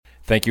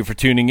Thank you for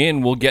tuning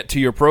in. We'll get to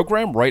your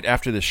program right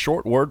after this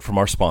short word from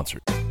our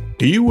sponsor.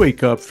 Do you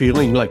wake up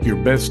feeling like your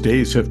best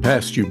days have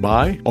passed you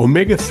by?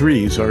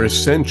 Omega-3s are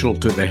essential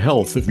to the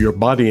health of your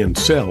body and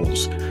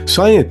cells.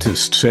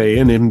 Scientists say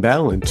an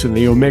imbalance in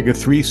the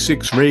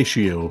omega-3-6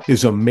 ratio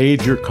is a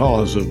major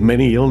cause of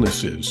many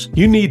illnesses.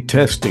 You need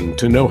testing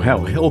to know how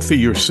healthy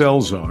your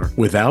cells are.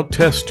 Without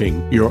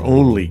testing, you're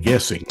only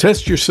guessing.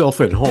 Test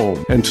yourself at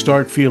home and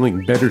start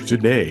feeling better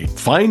today.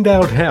 Find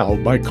out how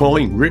by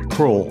calling Rick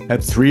Kroll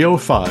at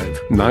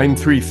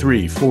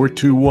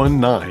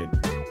 305-933-4219.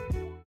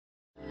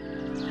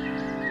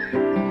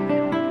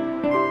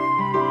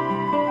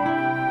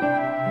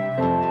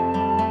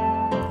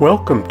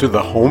 Welcome to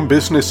the Home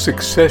Business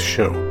Success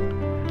Show.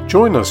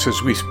 Join us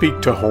as we speak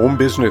to home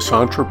business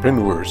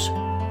entrepreneurs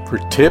for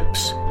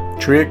tips,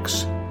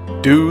 tricks,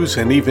 do's,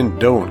 and even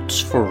don'ts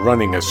for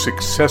running a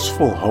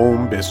successful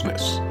home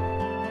business.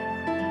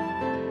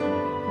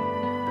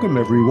 Welcome,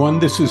 everyone.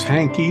 This is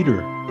Hank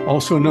Eder,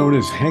 also known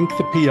as Hank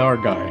the PR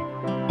Guy,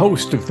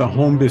 host of the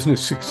Home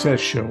Business Success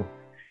Show,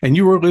 and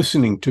you are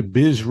listening to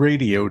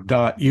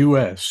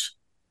bizradio.us.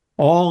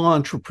 All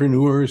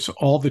entrepreneurs,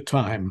 all the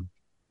time.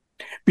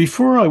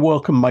 Before I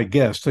welcome my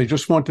guest, I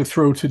just want to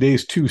throw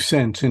today's 2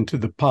 cents into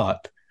the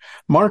pot.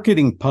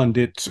 Marketing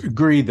pundits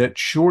agree that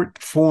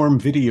short-form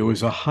video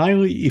is a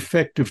highly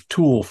effective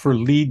tool for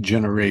lead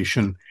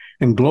generation,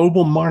 and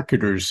global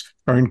marketers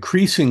are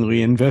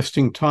increasingly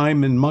investing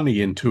time and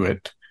money into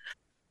it.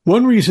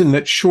 One reason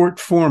that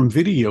short-form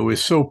video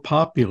is so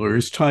popular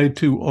is tied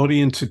to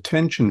audience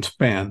attention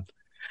span.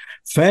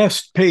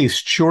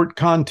 Fast-paced short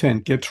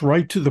content gets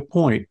right to the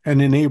point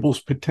and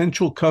enables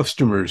potential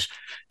customers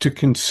to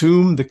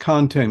consume the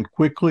content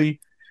quickly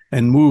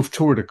and move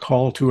toward a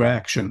call to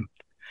action.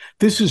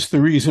 This is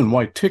the reason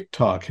why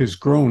TikTok has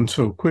grown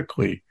so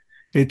quickly.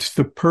 It's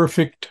the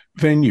perfect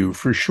venue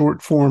for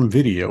short-form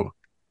video.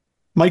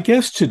 My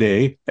guest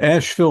today,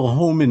 Asheville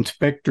Home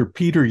Inspector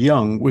Peter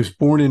Young, was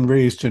born and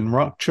raised in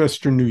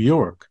Rochester, New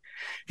York.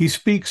 He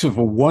speaks of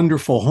a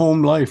wonderful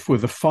home life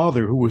with a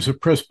father who was a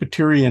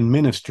Presbyterian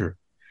minister.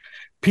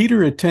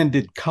 Peter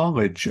attended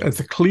college at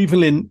the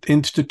Cleveland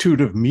Institute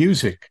of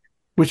Music,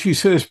 which he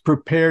says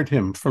prepared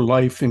him for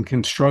life in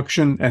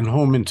construction and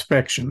home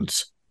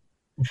inspections.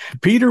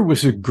 Peter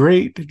was a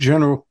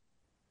general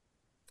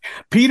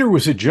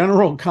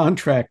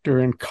contractor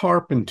and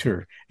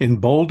carpenter in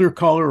Boulder,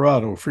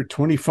 Colorado for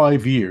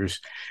 25 years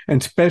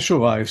and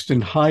specialized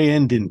in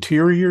high-end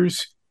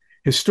interiors,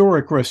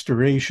 historic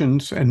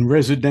restorations, and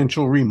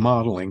residential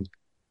remodeling.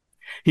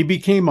 He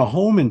became a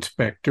home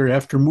inspector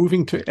after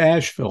moving to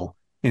Asheville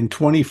in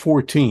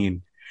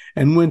 2014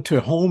 and went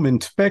to home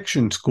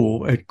inspection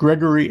school at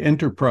Gregory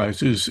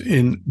Enterprises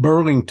in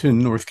Burlington,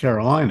 North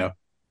Carolina.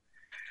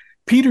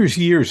 Peter's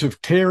years of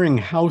tearing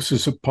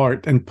houses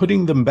apart and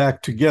putting them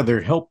back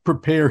together helped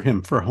prepare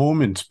him for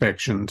home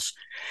inspections.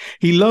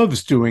 He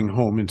loves doing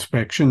home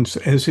inspections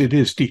as it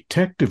is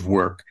detective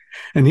work,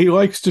 and he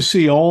likes to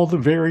see all the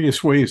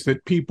various ways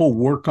that people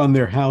work on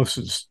their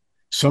houses.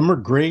 Some are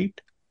great,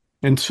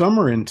 and some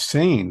are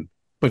insane,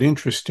 but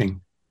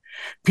interesting.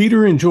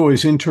 Peter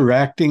enjoys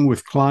interacting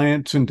with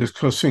clients and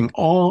discussing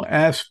all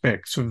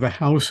aspects of the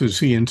houses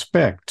he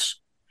inspects.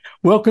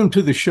 Welcome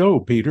to the show,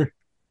 Peter.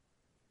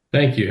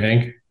 Thank you,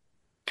 Hank.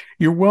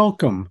 You're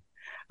welcome.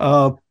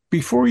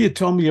 Before you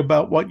tell me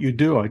about what you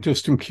do, I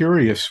just am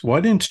curious,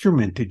 what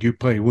instrument did you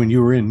play when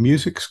you were in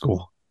music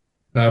school?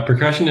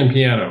 Percussion and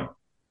piano.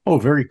 Oh,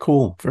 very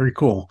cool. Very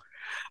cool.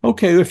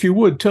 Okay, if you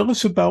would, tell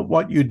us about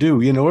what you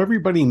do. You know,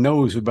 everybody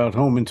knows about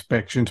home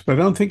inspections, but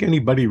I don't think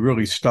anybody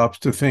really stops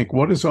to think,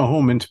 what does a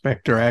home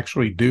inspector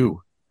actually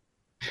do?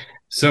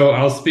 So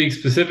I'll speak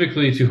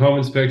specifically to home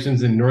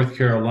inspections in North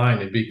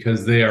Carolina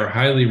because they are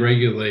highly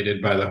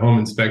regulated by the Home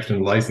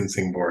Inspection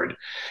Licensing Board.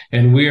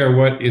 And we are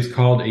what is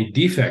called a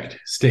defect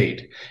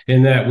state,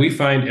 in that we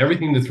find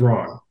everything that's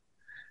wrong.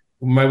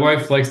 My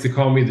wife likes to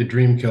call me the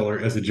dream killer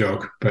as a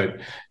joke,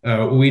 but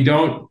we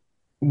don't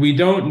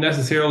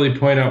necessarily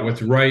point out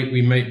what's right.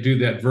 We might do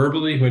that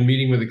verbally when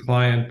meeting with a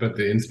client, but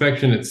the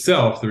inspection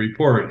itself, the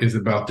report, is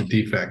about the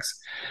defects.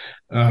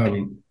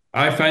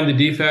 I find the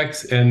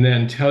defects and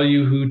then tell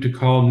you who to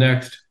call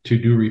next to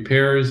do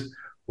repairs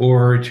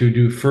or to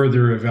do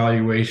further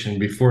evaluation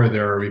before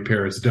there are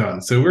repairs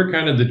done. So we're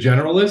kind of the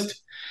generalist,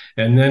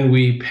 and then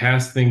we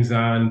pass things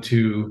on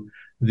to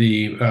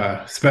the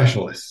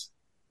specialists.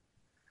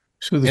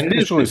 So the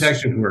specialists, it is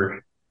detective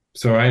work,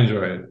 so I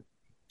enjoy it.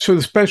 So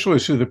the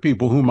specialists are the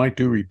people who might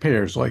do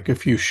repairs. Like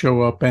if you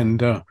show up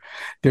and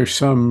there's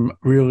some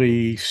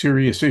really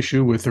serious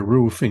issue with the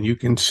roof and you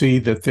can see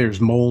that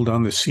there's mold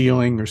on the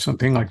ceiling or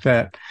something like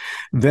that,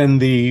 then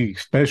the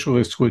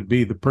specialist would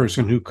be the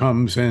person who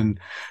comes and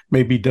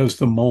maybe does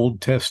the mold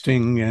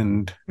testing,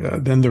 and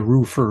then the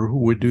roofer who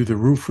would do the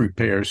roof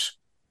repairs.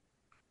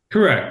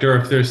 Correct. Or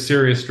if there's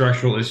serious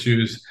structural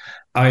issues,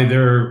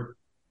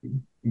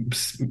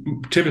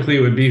 typically it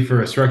would be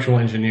for a structural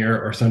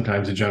engineer, or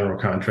sometimes a general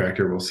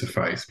contractor will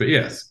suffice. But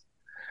yes.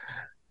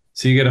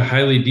 So you get a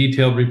highly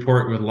detailed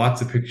report with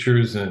lots of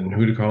pictures and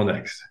who to call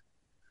next.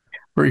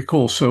 Very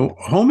cool. So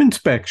home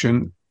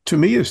inspection to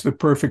me is the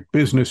perfect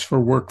business for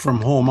work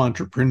from home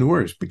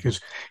entrepreneurs because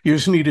you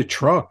just need a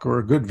truck or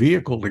a good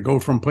vehicle to go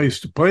from place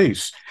to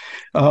place.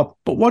 But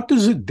what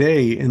does a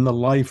day in the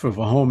life of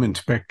a home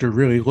inspector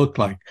really look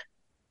like?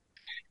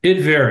 It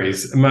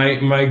varies.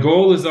 My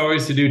goal is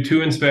always to do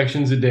 2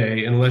 inspections a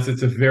day, unless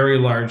it's a very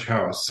large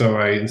house. So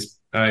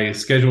I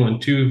schedule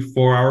in 2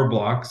 4-hour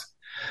blocks.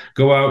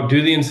 Go out,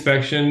 do the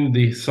inspection.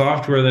 The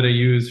software that I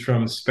use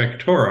from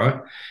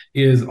Spectora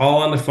is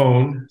all on the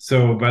phone.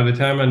 So by the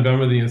time I'm done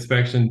with the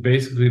inspection,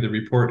 basically the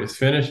report is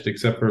finished,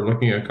 except for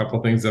looking at a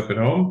couple things up at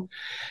home.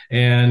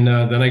 And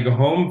then I go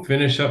home,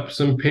 finish up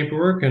some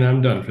paperwork, and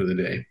I'm done for the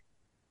day.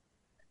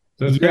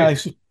 So it's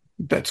great.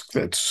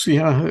 That's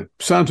yeah, it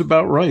sounds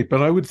about right.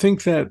 But I would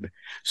think that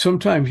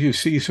sometimes you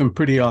see some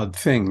pretty odd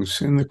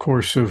things in the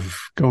course of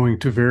going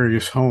to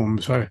various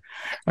homes.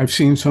 I've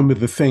seen some of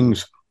the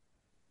things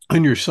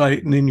on your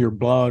site and in your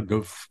blog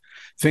of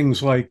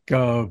things like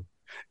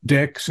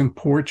decks and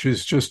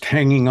porches just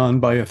hanging on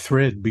by a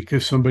thread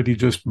because somebody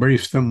just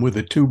braced them with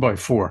a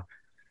 2x4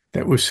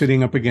 that was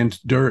sitting up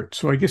against dirt.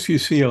 So I guess you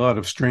see a lot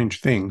of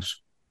strange things.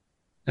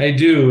 I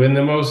do. And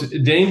the most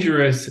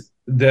dangerous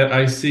that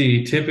I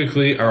see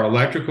typically are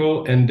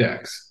electrical and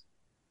decks.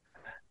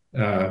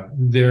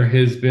 There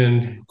has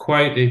been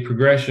quite a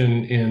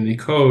progression in the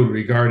code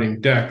regarding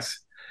decks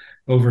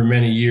over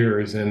many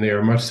years, and they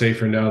are much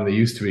safer now than they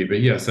used to be. But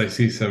yes, I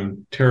see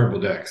some terrible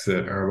decks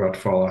that are about to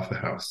fall off the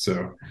house.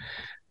 So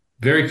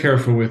very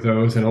careful with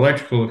those. And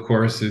electrical, of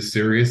course, is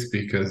serious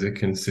because it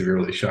can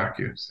severely shock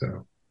you.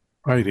 So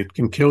Right, it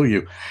can kill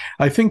you.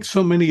 I think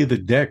so many of the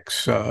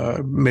decks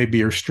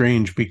maybe are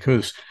strange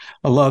because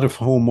a lot of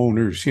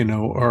homeowners,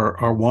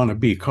 are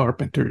wannabe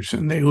carpenters,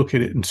 and they look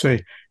at it and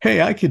say,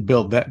 "Hey, I could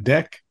build that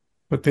deck,"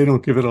 but they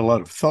don't give it a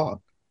lot of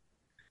thought.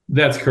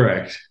 that's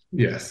correct.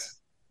 Yes.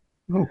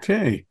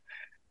 Okay.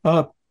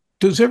 Uh,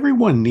 does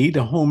everyone need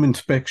a home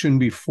inspection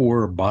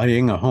before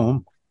buying a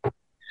home?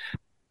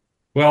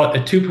 Well,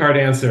 a two-part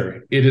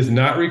answer. It is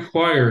not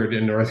required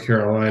in North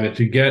Carolina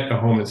to get a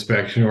home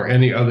inspection or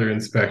any other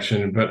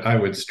inspection, but I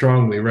would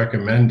strongly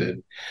recommend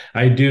it.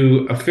 I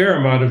do a fair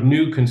amount of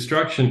new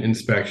construction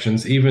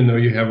inspections, even though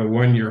you have a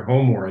 1-year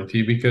home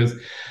warranty, because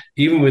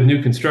even with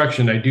new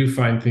construction, I do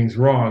find things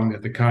wrong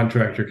that the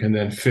contractor can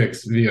then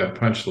fix via a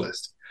punch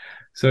list.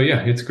 So yeah,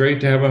 it's great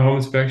to have a home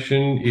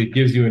inspection. It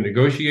gives you a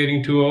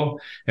negotiating tool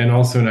and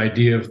also an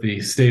idea of the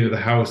state of the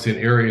house in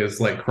areas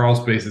like crawl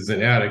spaces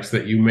and attics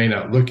that you may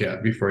not look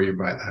at before you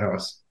buy the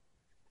house.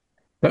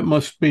 That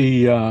must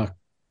be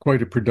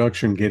quite a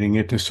production getting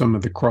into some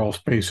of the crawl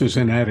spaces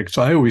and attics.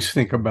 I always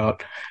think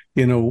about,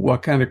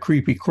 what kind of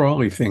creepy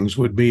crawly things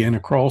would be in a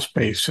crawl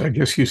space. I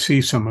guess you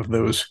see some of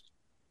those.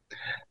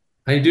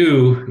 I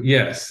do,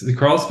 yes. The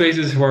crawl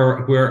spaces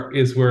where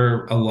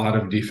a lot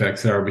of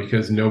defects are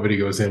because nobody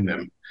goes in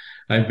them.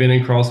 I've been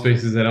in crawl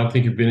spaces that I don't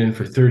think have been in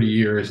for 30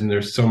 years, and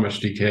there's so much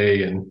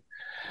decay. And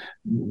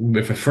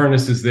if a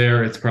furnace is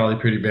there, it's probably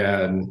pretty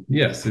bad. And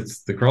yes,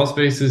 it's the crawl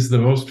space is the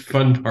most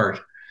fun part.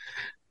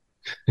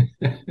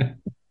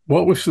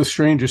 What was the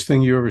strangest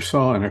thing you ever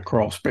saw in a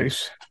crawl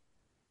space?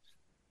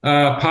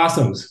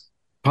 Possums.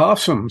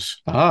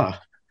 Possums.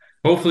 Ah,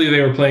 Hopefully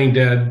they were playing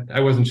dead.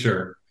 I wasn't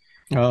sure.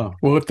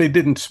 well, if they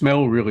didn't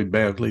smell really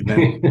badly,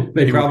 then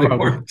They probably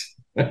weren't.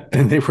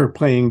 then they were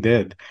playing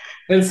dead.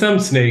 And some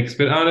snakes,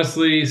 but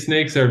honestly,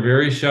 snakes are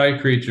very shy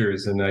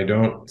creatures, and I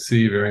don't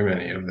see very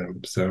many of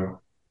them.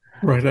 So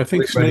Right.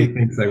 everybody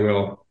thinks I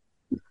will.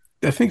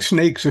 I think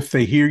snakes, if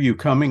they hear you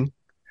coming,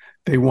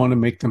 they want to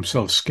make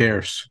themselves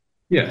scarce.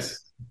 Yes,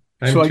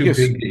 I'm So I too guess,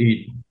 big to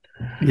eat.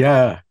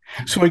 yeah.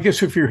 So I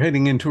guess if you're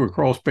heading into a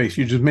crawl space,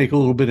 you just make a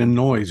little bit of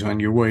noise on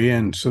your way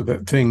in so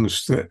that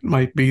things that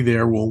might be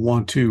there will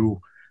want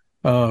to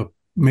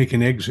make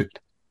an exit.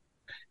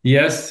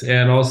 Yes,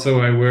 and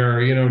also I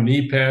wear,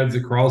 knee pads,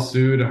 a crawl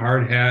suit, a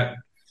hard hat,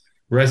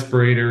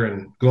 respirator,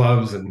 and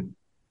gloves, and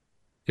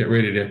get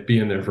ready to be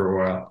in there for a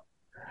while.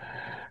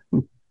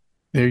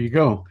 There you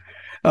go.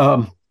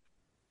 Um,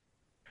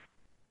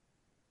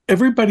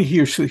 Everybody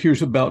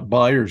hears about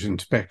buyer's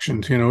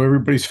inspections.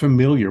 Everybody's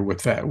familiar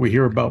with that. We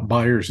hear about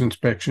buyer's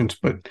inspections,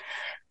 but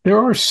there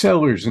are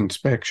seller's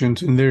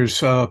inspections, and there's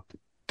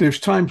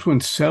times when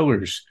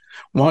sellers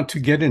want to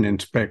get an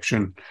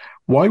inspection.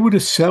 Why would a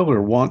seller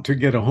want to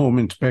get a home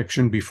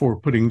inspection before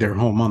putting their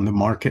home on the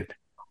market?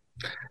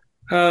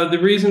 The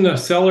reason the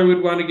seller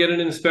would want to get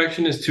an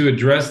inspection is to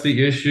address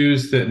the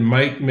issues that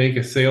might make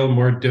a sale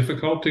more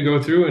difficult to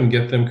go through and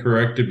get them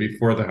corrected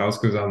before the house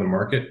goes on the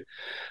market.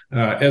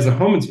 As a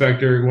home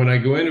inspector, when I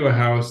go into a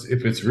house,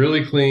 if it's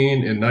really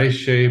clean, in nice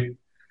shape,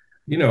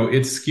 it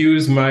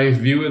skews my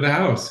view of the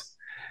house.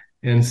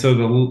 And so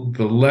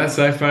the less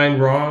I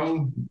find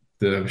wrong,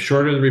 the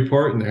shorter the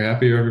report and the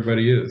happier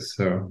everybody is.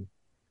 So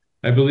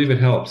I believe it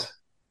helps.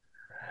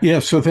 Yeah,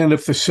 so then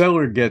if the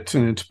seller gets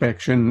an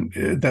inspection,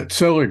 that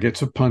seller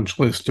gets a punch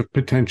list of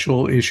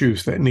potential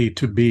issues that need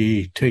to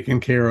be taken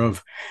care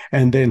of,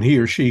 and then he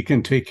or she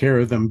can take care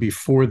of them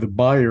before the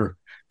buyer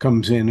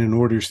comes in and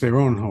orders their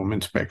own home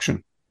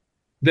inspection.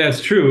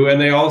 That's true.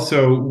 And they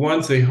also,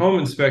 once a home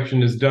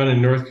inspection is done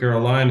in North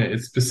Carolina,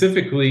 it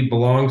specifically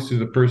belongs to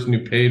the person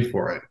who paid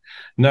for it,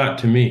 not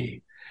to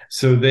me.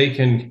 So they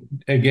can,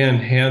 again,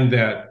 hand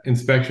that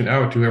inspection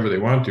out to whoever they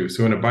want to.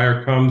 So when a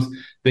buyer comes,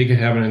 they can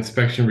have an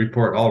inspection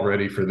report all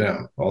ready for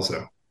them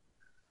also.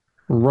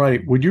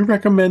 Right. Would you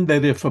recommend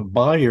that if a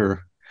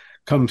buyer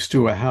comes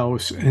to a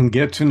house and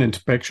gets an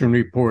inspection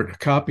report, a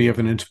copy of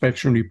an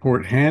inspection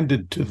report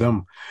handed to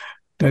them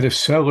that a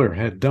seller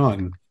had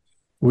done,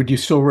 would you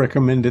still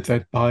recommend that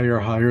that buyer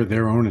hire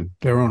their own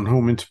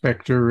home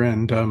inspector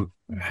and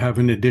have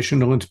an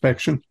additional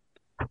inspection?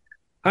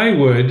 I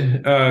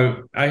would.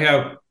 I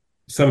have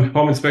some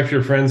home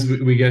inspector friends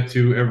we get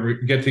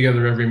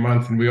together every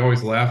month, and we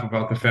always laugh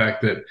about the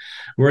fact that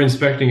we're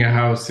inspecting a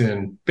house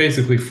in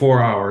basically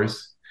 4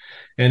 hours.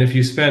 And if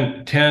you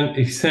sent 10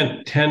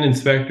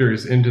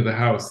 inspectors into the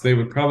house, they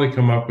would probably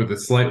come up with a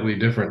slightly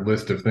different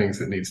list of things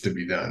that needs to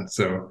be done.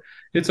 So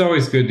it's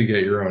always good to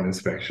get your own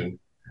inspection.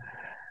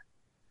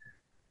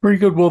 Very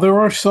good. Well,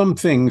 there are some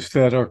things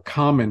that are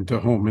common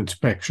to home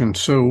inspection.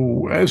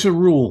 So, as a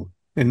rule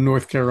in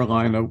North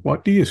Carolina,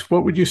 what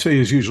would you say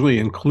is usually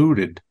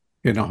included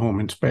in a home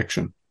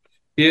inspection?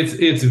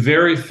 It's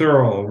very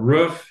thorough.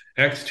 Roof,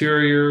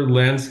 exterior,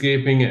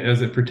 landscaping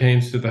as it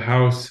pertains to the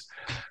house,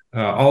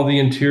 all the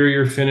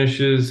interior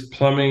finishes,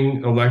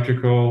 plumbing,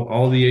 electrical,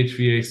 all the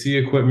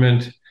HVAC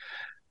equipment,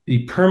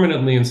 the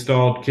permanently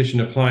installed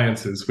kitchen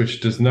appliances, which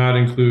does not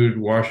include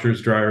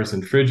washers, dryers,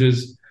 and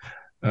fridges.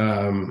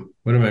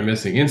 What am I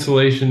missing?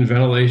 Insulation,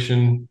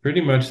 ventilation, pretty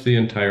much the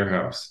entire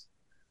house.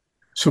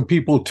 So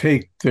people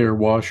take their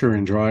washer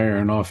and dryer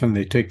and often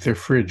they take their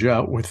fridge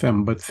out with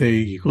them, but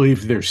they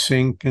leave their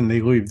sink and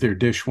they leave their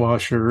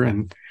dishwasher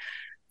and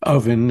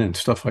oven and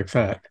stuff like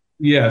that.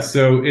 Yeah,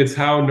 so it's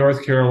how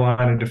North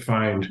Carolina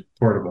defined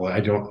portable.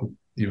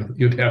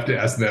 You'd have to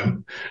ask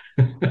them.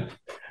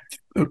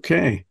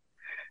 Okay.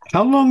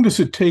 How long does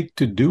it take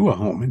to do a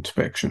home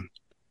inspection?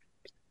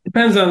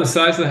 Depends on the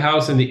size of the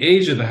house and the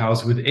age of the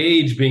house, with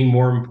age being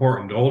more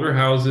important. Older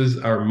houses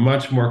are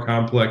much more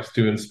complex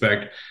to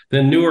inspect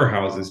than newer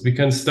houses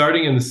because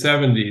starting in the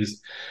 70s,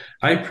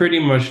 I pretty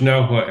much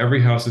know how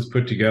every house is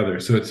put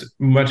together. So it's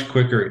much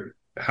quicker.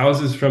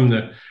 Houses from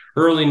the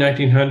early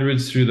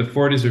 1900s through the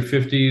 40s or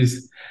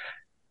 50s,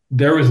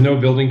 there was no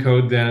building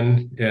code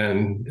then,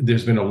 and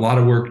there's been a lot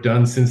of work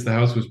done since the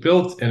house was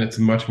built, and it's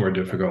much more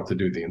difficult to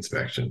do the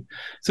inspection.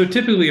 So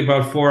typically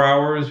about 4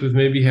 hours with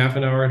maybe half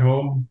an hour at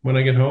home when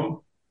I get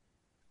home.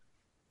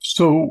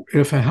 So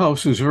if a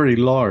house is very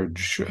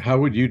large, how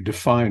would you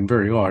define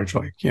very large?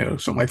 Like,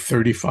 something like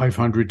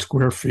 3,500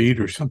 square feet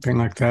or something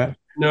like that?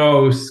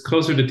 No, it's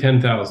closer to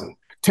 10,000.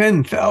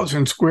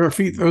 10,000 square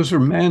feet. Those are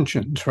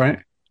mansions, right?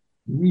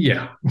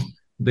 Yeah,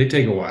 they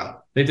take a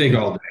while. They take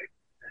all day.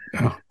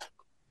 Yeah.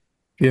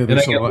 Yeah, And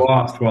I get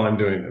lost while I'm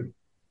doing them.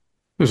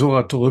 There's a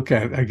lot to look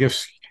at. I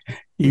guess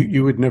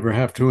you would never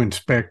have to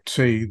inspect,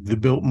 say, the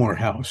Biltmore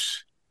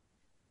house.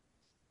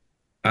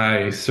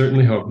 I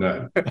certainly hope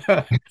not.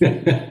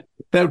 That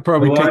would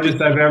probably the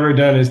largest I've ever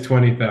done is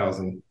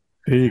 20,000.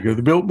 There you go.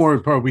 The Biltmore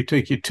would probably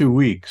take you 2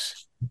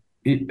 weeks.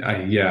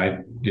 Yeah.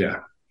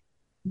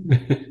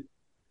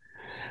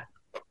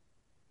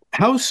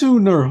 How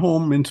soon are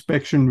home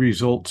inspection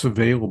results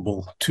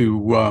available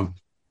to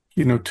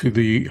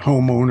the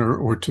homeowner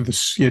or to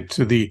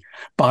the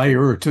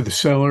buyer or to the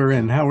seller,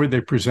 and how are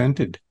they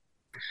presented?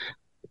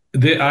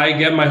 I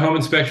get my home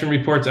inspection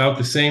reports out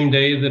the same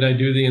day that I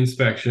do the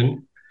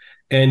inspection,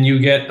 and you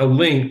get a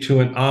link to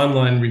an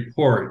online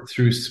report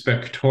through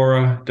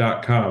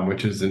Spectora.com,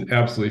 which is an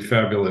absolutely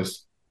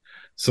fabulous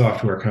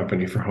software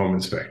company for home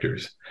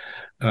inspectors.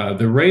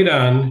 The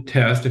radon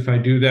test, if I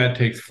do that,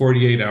 takes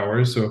 48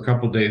 hours. So a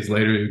couple days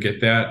later, you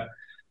get that.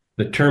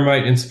 The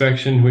termite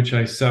inspection, which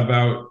I sub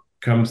out,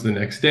 comes the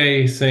next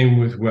day. Same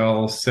with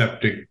well,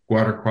 septic,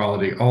 water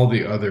quality, all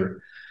the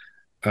other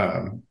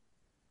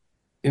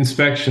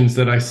inspections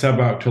that I sub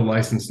out to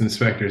licensed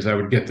inspectors. I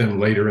would get them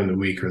later in the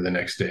week or the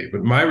next day.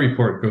 But my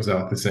report goes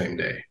out the same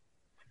day.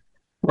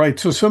 Right.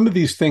 So some of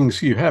these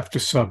things you have to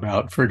sub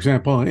out. For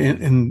example,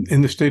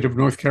 in the state of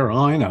North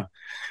Carolina,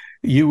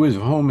 you as a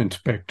home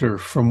inspector,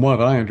 from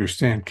what I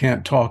understand,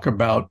 can't talk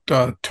about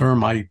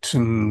termites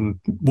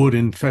and wood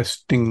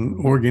infesting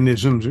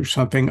organisms or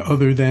something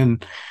other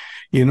than,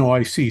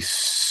 I see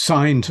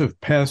signs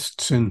of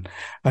pests and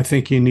I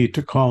think you need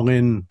to call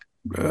in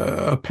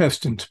a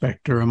pest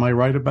inspector. Am I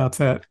right about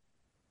that?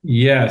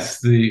 Yes,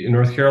 the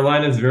North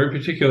Carolina is very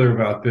particular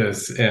about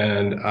this,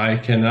 and I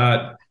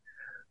cannot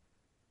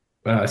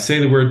say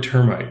the word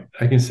termite.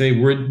 I can say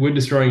wood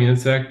destroying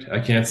insect.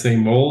 I can't say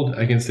mold.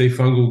 I can say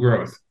fungal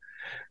growth.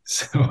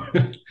 So,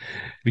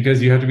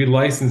 because you have to be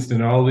licensed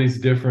in all these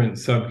different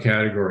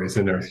subcategories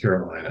in North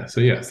Carolina.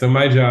 So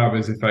my job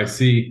is if I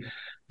see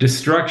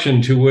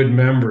destruction to wood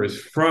members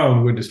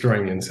from wood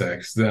destroying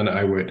insects, then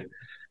I would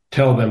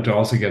tell them to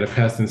also get a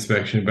pest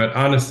inspection. But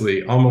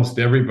honestly, almost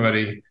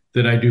everybody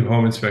that I do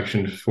home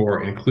inspections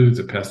for includes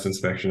a pest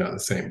inspection on the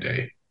same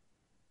day.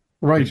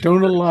 Right.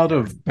 Don't a lot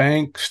of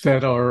banks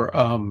that are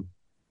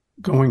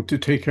going to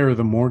take care of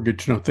the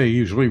mortgage, don't they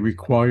usually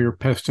require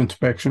pest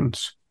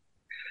inspections?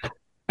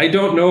 I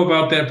don't know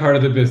about that part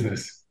of the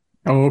business.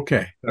 Oh,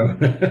 okay.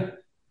 So,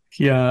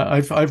 Yeah,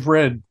 I've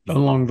read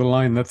along the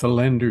line that the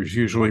lenders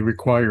usually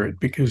require it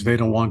because they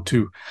don't want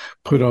to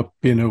put up,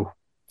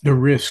 the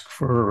risk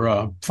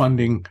for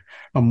funding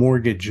a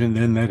mortgage and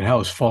then that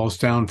house falls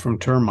down from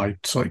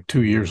termites like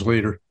 2 years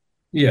later.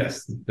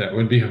 yes, that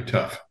would be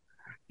tough.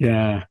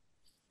 Yeah.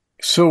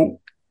 So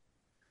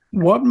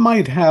what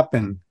might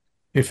happen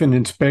if an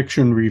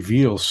inspection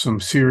reveals some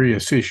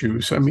serious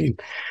issues? I mean,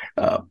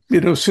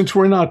 since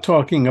we're not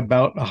talking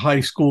about a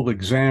high school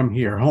exam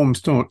here,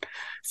 homes don't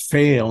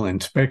fail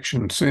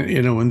inspections,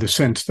 in the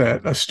sense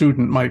that a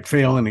student might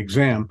fail an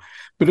exam.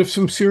 But if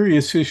some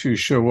serious issues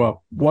show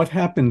up, what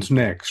happens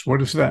next? What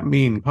does that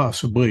mean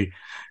possibly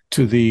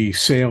to the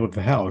sale of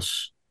the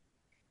house?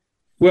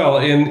 Well,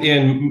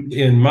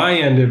 in my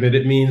end of it,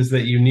 it means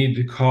that you need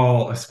to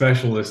call a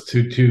specialist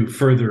to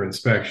further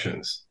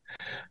inspections.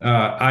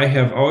 I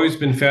have always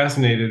been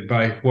fascinated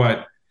by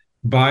what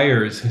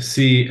buyers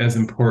see as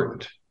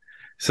important.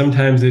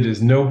 Sometimes it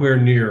is nowhere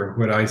near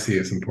what I see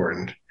as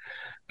important.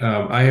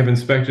 I have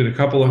inspected a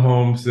couple of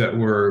homes that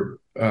were,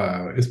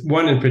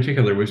 one in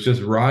particular was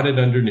just rotted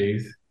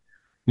underneath,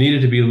 needed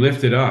to be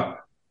lifted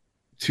up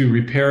to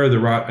repair the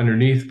rot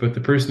underneath, but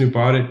the person who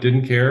bought it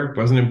didn't care,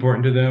 wasn't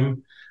important to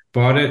them,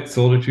 bought it,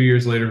 sold it 2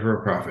 years later for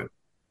a profit.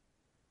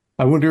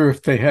 I wonder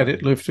if they had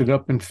it lifted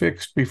up and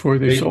fixed before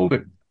they sold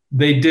it.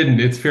 They didn't.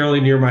 It's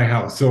fairly near my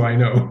house, so I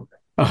know.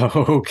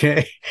 Oh,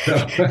 okay.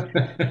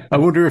 I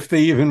wonder if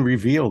they even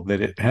revealed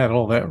that it had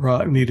all that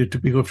rot and needed to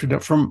be lifted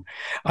up.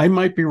 I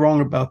might be wrong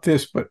about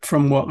this, but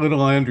from what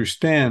little I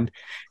understand,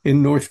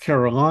 in North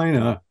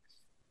Carolina,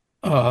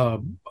 uh,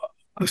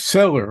 a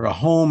seller, a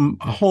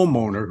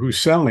homeowner who's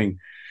selling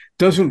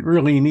doesn't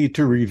really need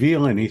to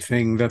reveal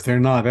anything that they're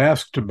not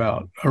asked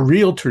about. A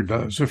realtor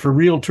does. If a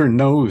realtor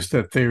knows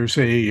that there's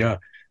a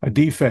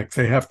defect,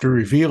 they have to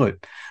reveal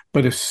it.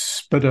 But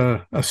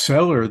a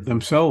seller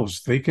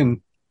themselves, they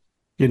can,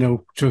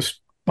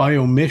 just by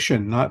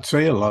omission, not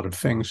say a lot of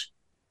things.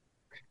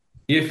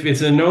 If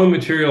it's a known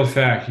material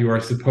fact, you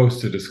are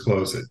supposed to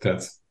disclose it.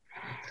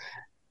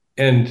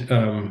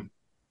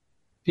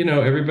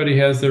 Everybody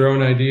has their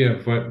own idea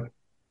of what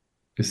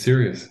is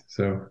serious.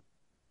 So,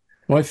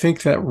 well, I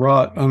think that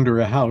rot under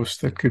a house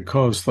that could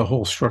cause the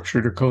whole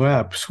structure to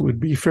collapse would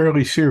be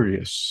fairly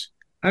serious.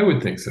 I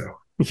would think so.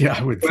 Yeah,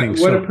 I would think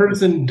What so. a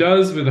person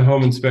does with a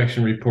home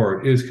inspection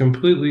report is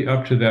completely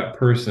up to that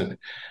person.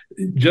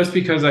 Just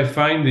because I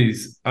find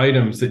these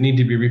items that need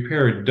to be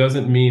repaired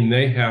doesn't mean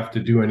they have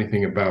to do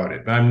anything about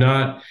it. I'm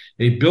not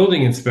a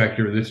building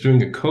inspector that's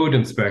doing a code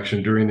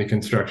inspection during the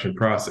construction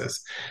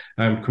process.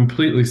 I'm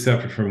completely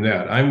separate from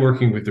that. I'm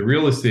working with the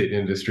real estate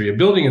industry. A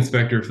building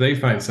inspector, if they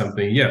find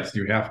something, yes,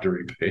 you have to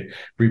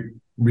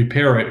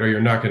repair it or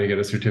you're not going to get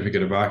a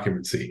certificate of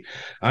occupancy.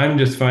 I'm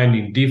just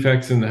finding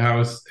defects in the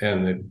house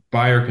and the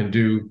buyer can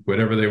do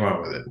whatever they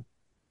want with it.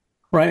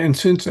 Right. And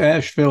since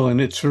Asheville and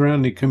its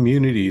surrounding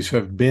communities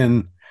have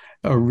been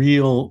a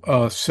real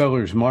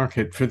seller's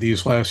market for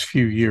these last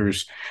few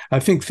years,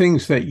 I think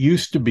things that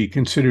used to be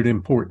considered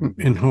important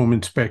in home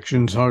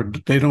inspections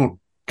they don't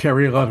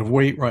carry a lot of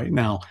weight right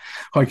now.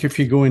 Like if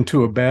you go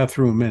into a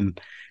bathroom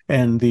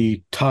and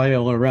the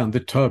tile around the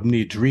tub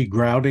needs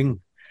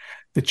regrouting,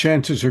 the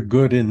chances are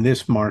good in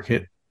this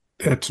market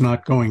that's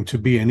not going to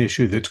be an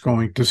issue that's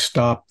going to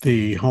stop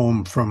the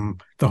home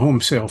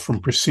sale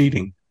from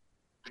proceeding.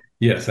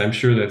 Yes, I'm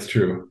sure that's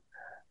true.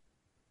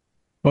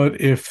 But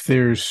if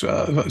there's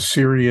a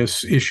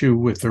serious issue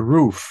with the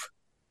roof,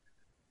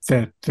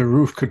 that the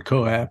roof could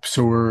collapse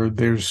or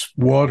there's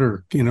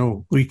water,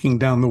 leaking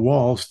down the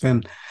walls,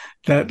 then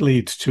that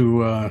leads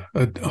to a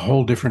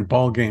whole different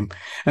ballgame.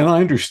 And I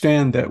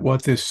understand that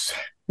what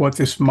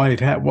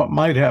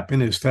might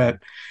happen is that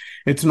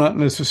it's not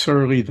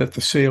necessarily that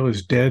the sale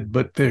is dead,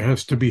 but there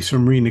has to be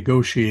some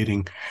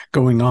renegotiating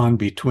going on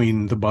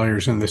between the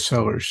buyers and the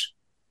sellers.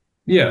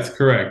 Yes,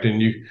 correct. And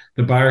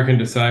the buyer can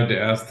decide to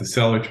ask the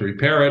seller to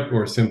repair it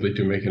or simply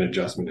to make an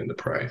adjustment in the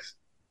price.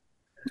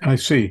 I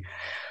see.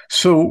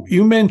 So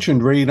you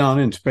mentioned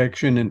radon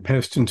inspection and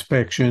pest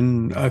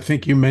inspection. I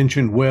think you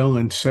mentioned well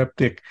and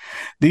septic.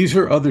 These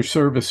are other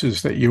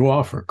services that you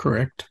offer,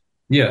 correct?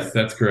 Yes,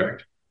 that's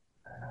correct.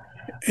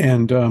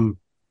 And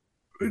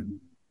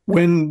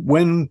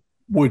when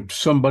would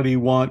somebody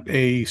want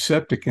a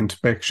septic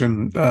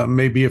inspection?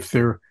 Maybe if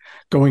they're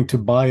going to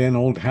buy an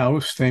old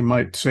house, they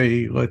might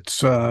say, let's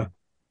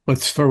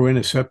throw in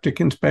a septic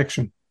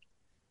inspection.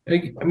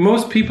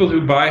 Most people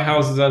who buy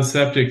houses on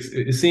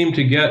septics seem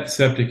to get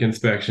septic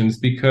inspections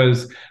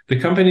because the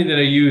company that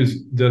I use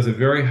does a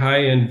very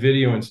high-end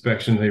video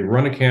inspection. They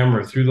run a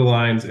camera through the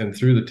lines and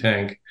through the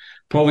tank,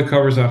 pull the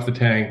covers off the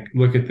tank,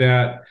 look at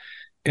that,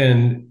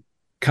 and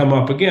come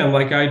up again,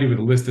 like I do, with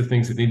a list of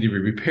things that need to be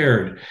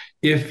repaired.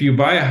 If you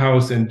buy a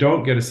house and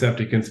don't get a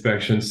septic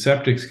inspection,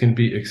 septics can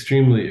be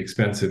extremely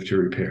expensive to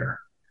repair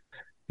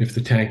if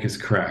the tank is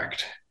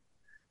cracked.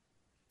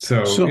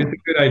 So it's a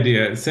good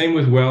idea. Same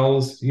with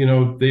wells. You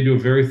know, they do a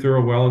very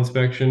thorough well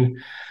inspection.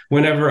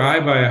 Whenever I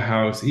buy a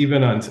house,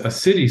 even on a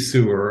city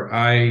sewer,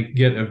 I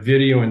get a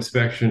video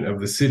inspection of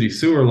the city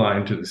sewer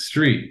line to the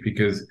street,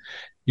 because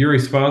you're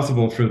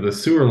responsible for the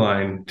sewer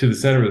line to the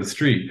center of the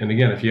street. And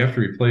again, if you have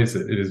to replace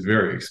it, it is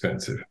very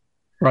expensive.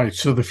 Right.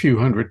 So the few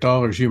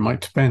 $100s you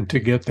might spend to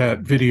get that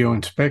video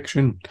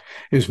inspection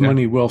is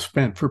money well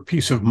spent for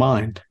peace of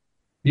mind.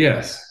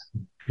 Yes.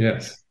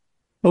 Yes.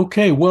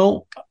 Okay.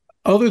 Well,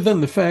 other than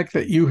the fact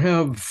that you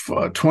have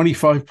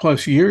 25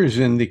 plus years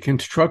in the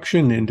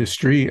construction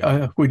industry,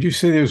 would you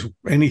say there's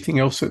anything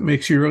else that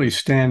makes you really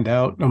stand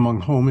out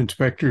among home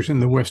inspectors in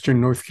the Western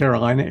North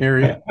Carolina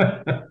area?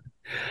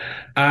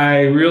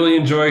 I really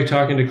enjoy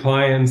talking to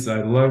clients.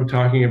 I love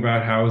talking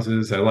about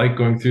houses. I like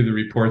going through the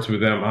reports with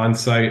them on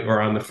site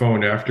or on the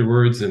phone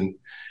afterwards, and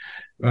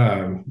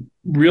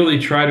really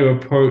try to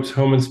approach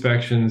home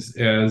inspections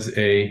as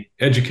a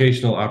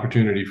educational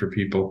opportunity for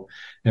people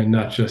and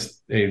not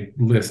just a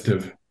list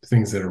of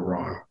things that are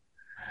wrong.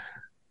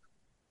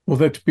 Well,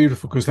 that's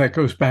beautiful, because that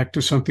goes back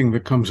to something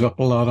that comes up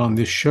a lot on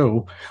this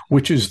show,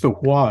 which is the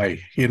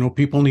why. You know,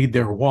 people need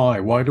their why.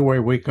 Why do I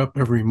wake up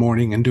every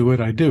morning and do what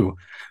I do?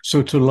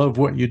 So to love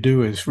what you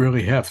do is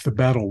really half the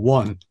battle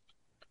won.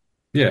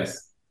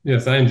 Yes.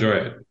 Yes, I enjoy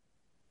it.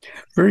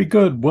 Very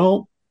good.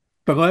 Well,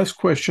 the last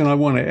question I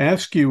want to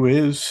ask you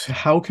is,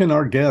 how can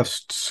our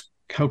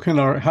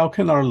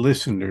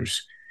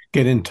listeners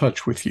get in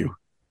touch with you?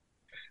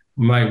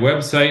 My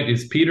website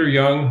is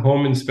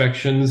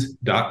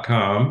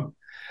peteryounghomeinspections.com.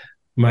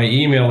 My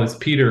email is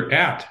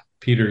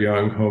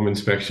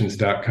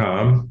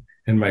peter@peteryounghomeinspections.com.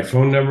 And my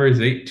phone number is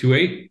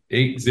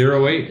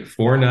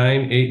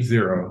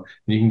 828-808-4980.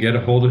 You can get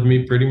a hold of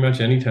me pretty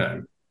much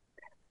anytime.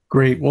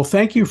 Great. Well,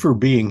 thank you for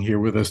being here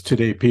with us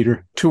today,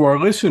 Peter. To our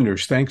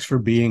listeners, thanks for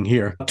being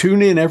here.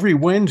 Tune in every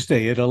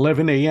Wednesday at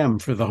 11 a.m.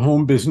 for the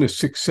Home Business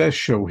Success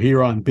Show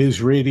here on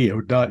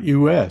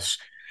bizradio.us.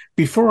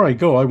 Before I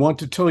go, I want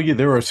to tell you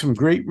there are some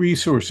great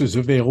resources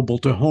available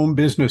to home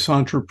business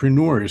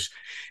entrepreneurs,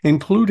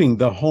 including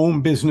the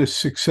Home Business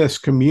Success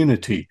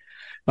Community,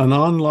 an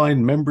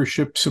online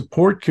membership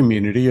support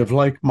community of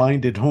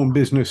like-minded home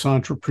business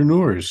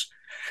entrepreneurs.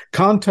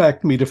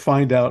 Contact me to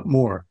find out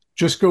more.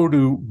 Just go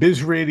to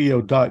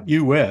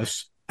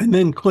bizradio.us and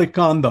then click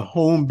on the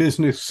Home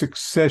Business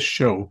Success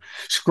Show.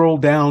 Scroll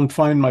down,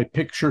 find my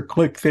picture,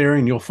 click there,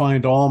 and you'll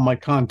find all my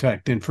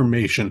contact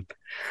information.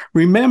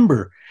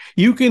 Remember,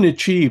 you can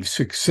achieve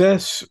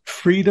success,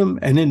 freedom,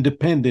 and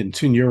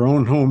independence in your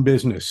own home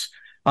business.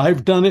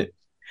 I've done it,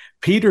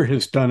 Peter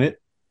has done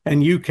it,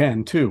 and you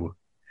can too.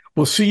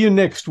 We'll see you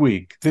next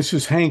week. This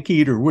is Hank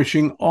Eder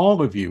wishing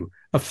all of you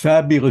a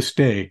fabulous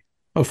day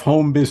of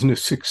home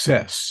business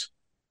success.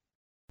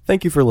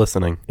 Thank you for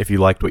listening. If you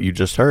liked what you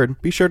just heard,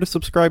 be sure to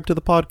subscribe to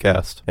the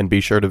podcast, and be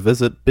sure to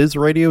visit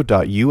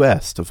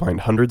bizradio.us to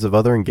find hundreds of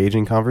other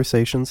engaging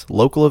conversations,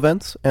 local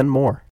events, and more.